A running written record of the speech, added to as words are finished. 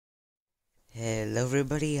Hello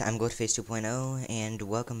everybody, I'm Goldface 2.0 and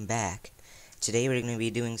welcome back. Today we're going to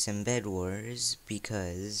be doing some Bedwars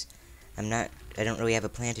because I don't really have a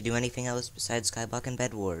plan to do anything else besides Skyblock and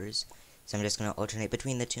Bedwars. So I'm just going to alternate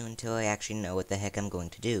between the two until I actually know what the heck I'm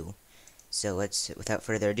going to do. So without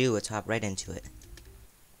further ado, let's hop right into it.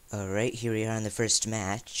 Alright, here we are on the first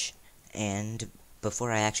match, and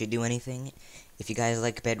before I actually do anything, if you guys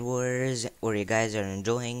like Bedwars or you guys are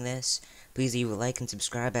enjoying this, please leave a like and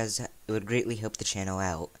subscribe, as it would greatly help the channel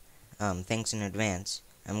out. Thanks in advance.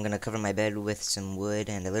 I'm gonna cover my bed with some wood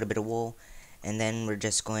and a little bit of wool, and then we're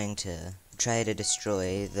just going to try to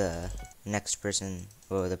destroy the next person,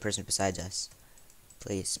 or the person besides us.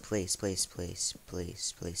 Please.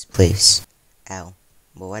 Ow.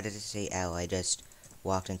 Well, why did it say ow? I just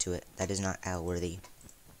walked into it. That is not ow worthy.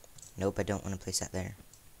 Nope, I don't want to place that there.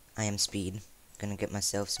 I am speed. Gonna get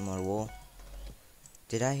myself some more wool.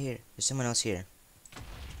 Did I hear? There's someone else here.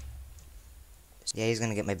 Yeah, he's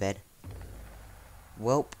gonna get my bed.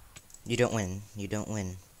 Welp. You don't win. You don't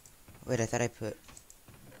win. Wait, I thought I put...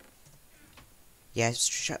 Yeah,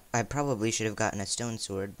 I probably should have gotten a stone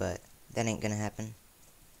sword, but that ain't gonna happen.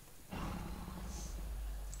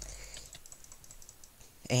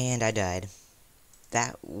 And I died.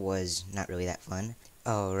 That was not really that fun.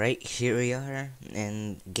 Alright, here we are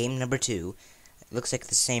in game number 2. It looks like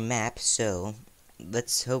the same map, so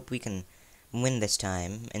let's hope we can win this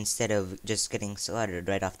time instead of just getting slaughtered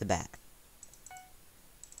right off the bat.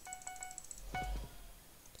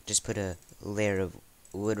 Just put a layer of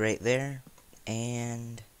wood right there,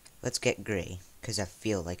 and let's get gray, because I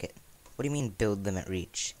feel like it. What do you mean build limit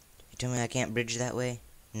reach? You tell me I can't bridge that way?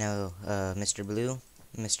 No, Mr. Blue?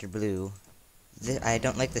 Mr. Blue. I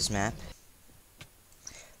don't like this map.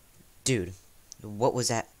 Dude, what was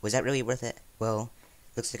that? Was that really worth it? Well,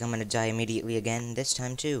 looks like I'm gonna die immediately again, this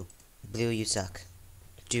time too. Blue, you suck.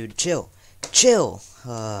 Dude, chill! Chill!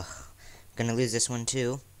 Gonna lose this one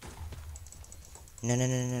too. No.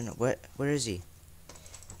 Where is he?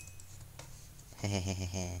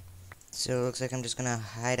 Hehehehe. So, it looks like I'm just gonna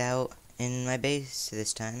hide out in my base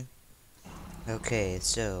this time. Okay,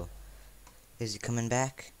 so, is he coming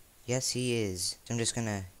back? Yes, he is. So I'm just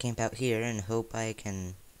gonna camp out here and hope I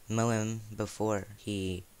can mow him before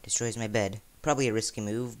he destroys my bed. Probably a risky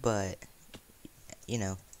move, but, you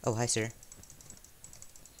know. Oh, hi, sir.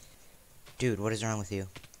 Dude, what is wrong with you?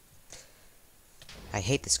 I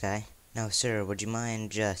hate this guy. Now, sir, would you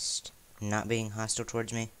mind just not being hostile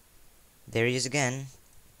towards me? There he is again.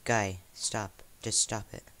 Guy, stop. Just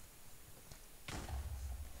stop it.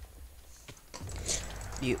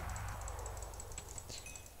 You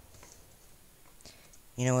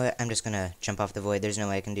know what? I'm just gonna jump off the void. There's no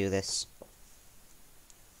way I can do this.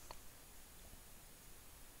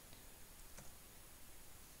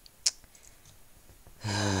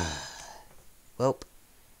 Welp.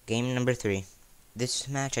 Game number 3. This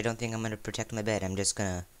match, I don't think I'm gonna protect my bed. I'm just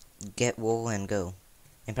gonna get wool and go.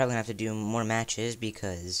 I'm probably gonna have to do more matches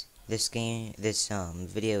because this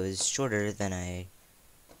video is shorter than I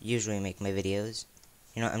usually make my videos.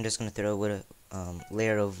 You know, I'm just gonna throw a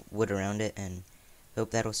layer of wood around it and hope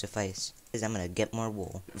that'll suffice. Because I'm gonna get more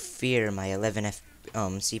wool. Fear my 11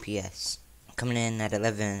 CPS. Coming in at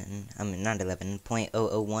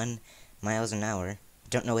 0.001 miles an hour.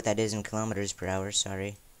 Don't know what that is in kilometers per hour,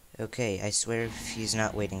 sorry. Okay, I swear if he's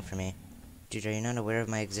not waiting for me. Dude, are you not aware of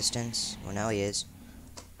my existence? Well, now he is.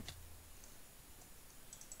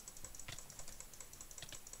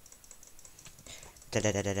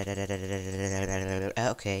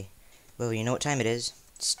 Okay. Well, you know what time it is.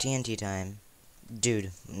 It's TNT time.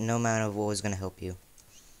 Dude, no amount of wool is gonna help you.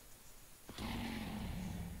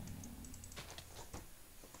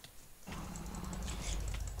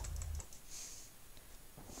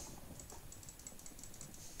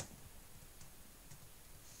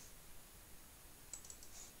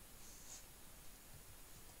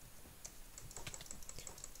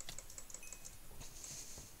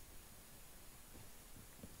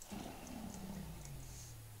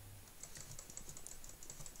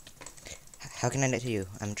 How can I hit you?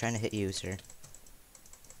 I'm trying to hit you, sir.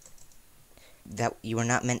 You were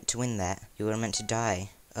not meant to win that. You were meant to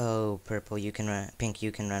die. Oh, purple, you can run. Pink,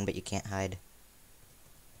 you can run, but you can't hide.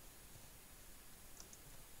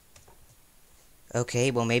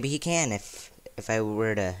 Okay, well maybe he can if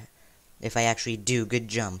I actually do good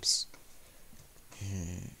jumps.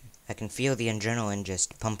 I can feel the adrenaline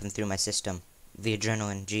just pumping through my system. The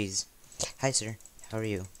adrenaline, jeez. Hi, sir. How are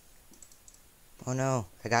you? Oh no,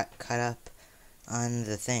 I got caught up on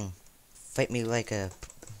the thing. Fight me like a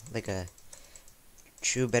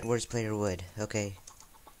true Bedwars player would. Okay,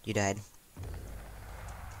 you died.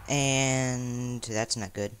 And that's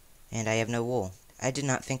not good. And I have no wool. I did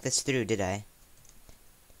not think this through, did I?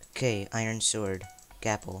 Okay, iron sword.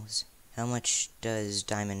 Gapples. How much does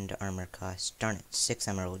diamond armor cost? Darn it, 6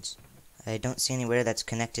 emeralds. I don't see anywhere that's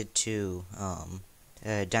connected to,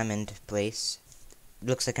 a diamond place.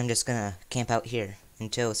 Looks like I'm just gonna camp out here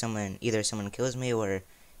until either someone kills me or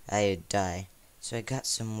I die. So I got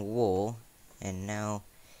some wool, and now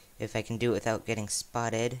if I can do it without getting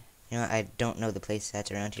spotted, I don't know the place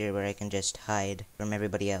that's around here where I can just hide from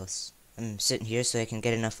everybody else. I'm sitting here so I can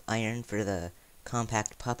get enough iron for the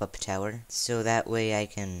compact pop-up tower, so that way I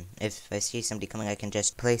can, if I see somebody coming, I can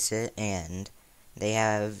just place it, and they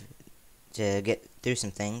have to get through some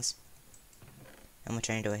things. How much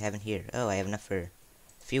iron do I have in here? Oh, I have enough for a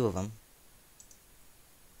few of them.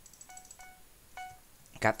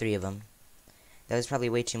 Got 3 of them. That was probably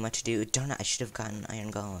way too much to do. Darn it, I should have gotten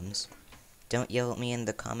iron golems. Don't yell at me in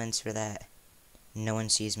the comments for that. No one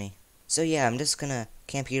sees me. So yeah, I'm just gonna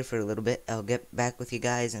camp here for a little bit. I'll get back with you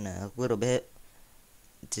guys in a little bit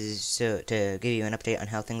to give you an update on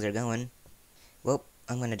how things are going. Well,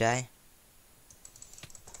 I'm gonna die.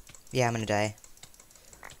 Yeah, I'm gonna die.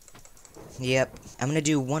 Yep, I'm gonna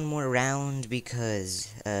do one more round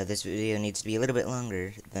because this video needs to be a little bit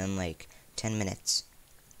longer than like 10 minutes.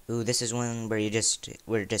 Ooh, this is one where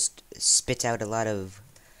where it just spits out a lot of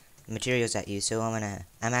materials at you. So I'm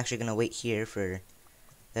actually gonna wait here for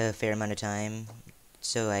a fair amount of time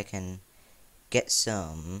so I can get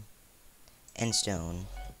some endstone,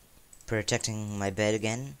 protecting my bed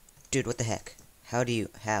again. Dude, what the heck?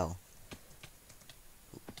 How?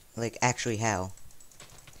 Like, actually, how?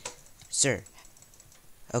 Sir.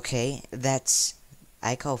 Okay,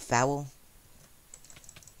 I call foul.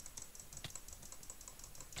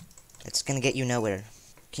 It's gonna get you nowhere.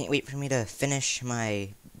 Can't wait for me to finish my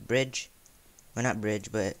bridge. Well, not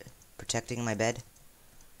bridge, but protecting my bed.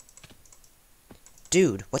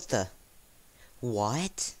 Dude, what the?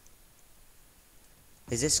 What?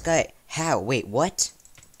 Is this guy? How? Wait, what?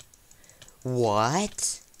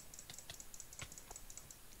 What?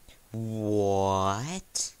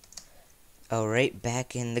 What? Alright,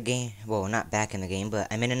 back in the game. Well, not back in the game, but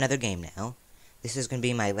I'm in another game now. This is gonna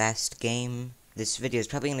be my last game. This video is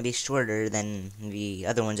probably gonna be shorter than the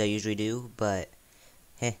other ones I usually do, but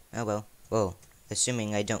hey, oh well. Well,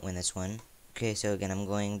 assuming I don't win this one. Okay, so again, I'm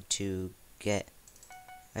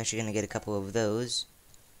actually gonna get a couple of those.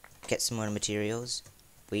 Get some more materials.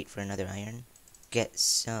 Wait for another iron. Get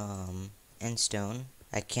some endstone.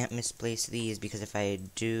 I can't misplace these because if I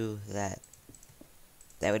do that,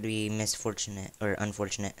 that would be misfortunate, or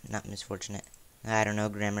unfortunate, not misfortunate. I don't know,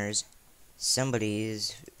 grammars.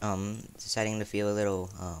 Somebody's, deciding to feel a little,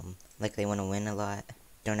 like they want to win a lot.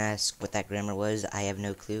 Don't ask what that grammar was, I have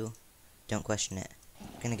no clue. Don't question it.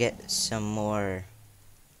 Gonna get some more.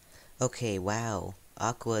 Okay, wow.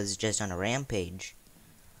 Aqua's just on a rampage.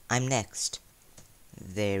 I'm next.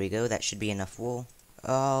 There we go, that should be enough wool.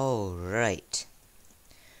 Alright.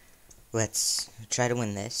 Let's try to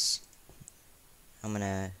win this. I'm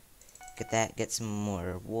gonna get some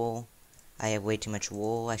more wool. I have way too much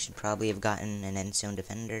wool. I should probably have gotten an endstone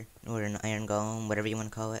defender, or an iron golem, whatever you want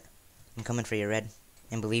to call it. I'm coming for you, Red.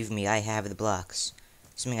 And believe me, I have the blocks.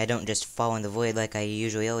 Assuming I don't just fall in the void like I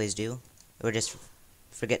usually always do. Or just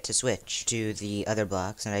forget to switch to the other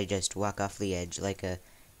blocks and I just walk off the edge like a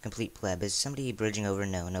complete pleb. Is somebody bridging over?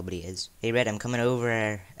 No, nobody is. Hey, Red, I'm coming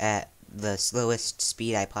over at the slowest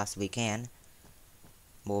speed I possibly can.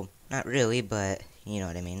 Well, not really, but you know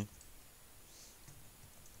what I mean.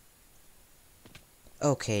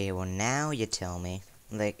 Okay, well now you tell me.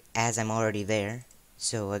 Like, as I'm already there.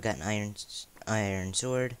 So I got an iron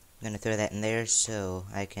sword. I'm gonna throw that in there so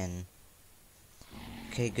I can...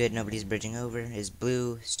 Okay, good, nobody's bridging over. Is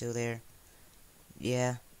blue still there?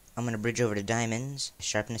 Yeah. I'm gonna bridge over to diamonds.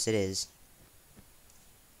 Sharpness it is.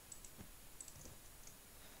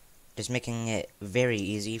 Just making it very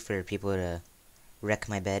easy for people to wreck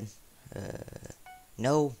my bed.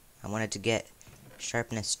 No, I wanted to get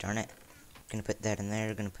sharpness, darn it. Gonna put that in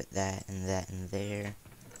there, gonna put that and that in there,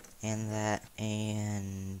 and that,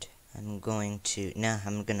 and I'm going to,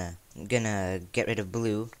 I'm gonna get rid of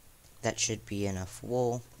blue. That should be enough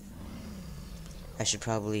wool. I should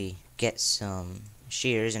probably get some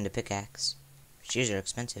shears and a pickaxe. Shears are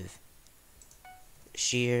expensive.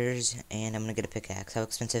 Shears, and I'm gonna get a pickaxe. How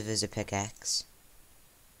expensive is a pickaxe?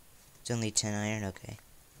 It's only 10 iron, okay.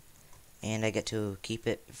 And I get to keep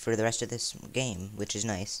it for the rest of this game, which is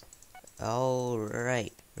nice.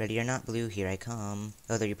 Alright, ready or not, blue, here I come.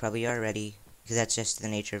 Although you probably are ready, because that's just the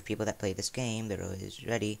nature of people that play this game, they're always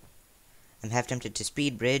ready. I'm half tempted to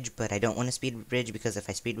speed bridge, but I don't want to speed bridge, because if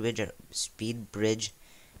I speed bridge,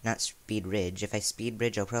 not speed ridge. If I speed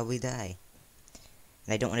bridge, I'll probably die.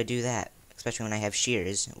 And I don't want to do that, especially when I have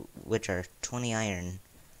shears, which are 20 iron.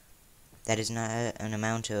 That is not an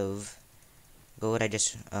amount of gold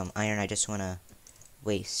iron I just want to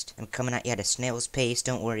waste. I'm coming at you at a snail's pace.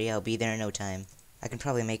 Don't worry, I'll be there in no time. I can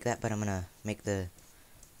probably make that, but I'm gonna make the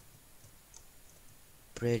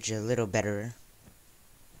bridge a little better.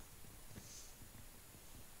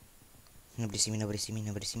 Nobody see me, nobody see me,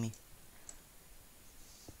 nobody see me.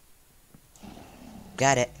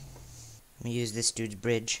 Got it. I'm gonna use this dude's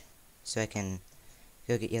bridge so I can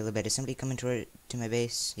go get yellow bed. Is somebody coming to my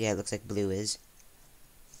base? Yeah, it looks like blue is.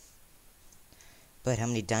 But how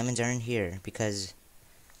many diamonds are in here? Because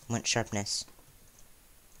I want sharpness.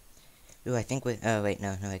 Ooh, I think oh, wait,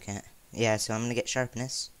 no, I can't. Yeah, so I'm gonna get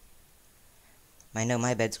sharpness. I know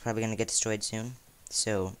my bed's probably gonna get destroyed soon.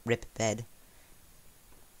 So, rip bed.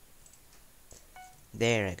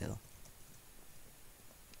 There I go.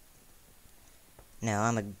 Now,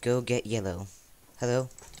 I'm gonna go get yellow. Hello?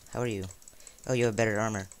 How are you? Oh, you have better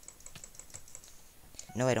armor.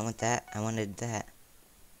 No, I don't want that. I wanted that.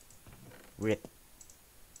 Rip.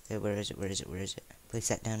 Where is it? Where is it? Where is it? Place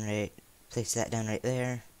that down right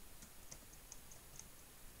there.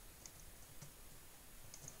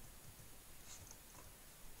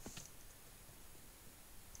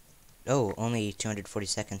 Oh, only 240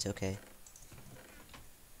 seconds, okay.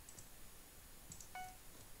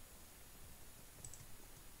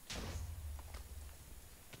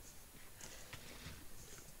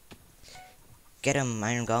 Get him,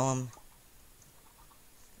 Iron Golem.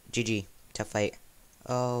 GG. Tough fight.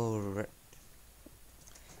 Oh,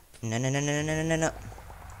 no.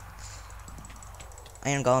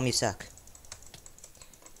 Iron Golem, you suck.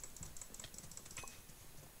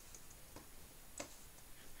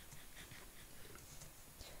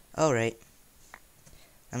 Alright.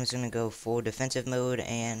 I'm just gonna go full defensive mode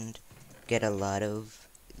and get a lot of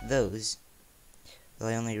those. Though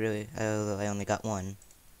I only got one.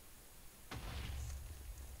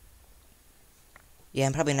 Yeah,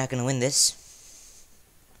 I'm probably not gonna win this.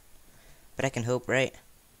 But I can hope, right?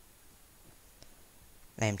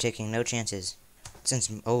 I am taking no chances.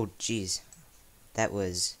 Oh, jeez. That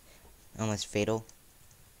was almost fatal.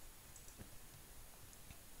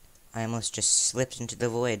 I almost just slipped into the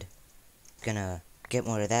void. Gonna get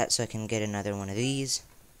more of that so I can get another one of these.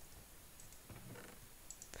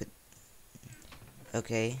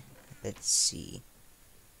 Okay, let's see.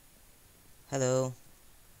 Hello.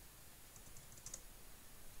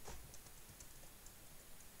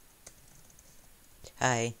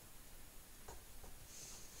 Hi.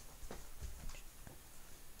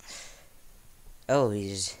 Oh,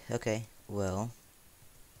 he's okay. Well,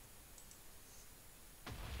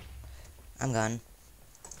 I'm gone.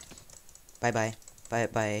 Bye.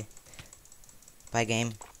 Bye,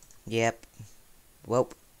 game. Yep. Well,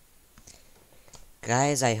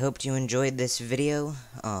 guys, I hope you enjoyed this video.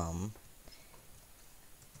 Hope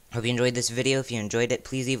you enjoyed this video. If you enjoyed it,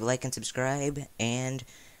 please leave a like and subscribe. And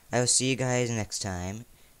I will see you guys next time.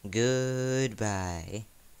 Goodbye.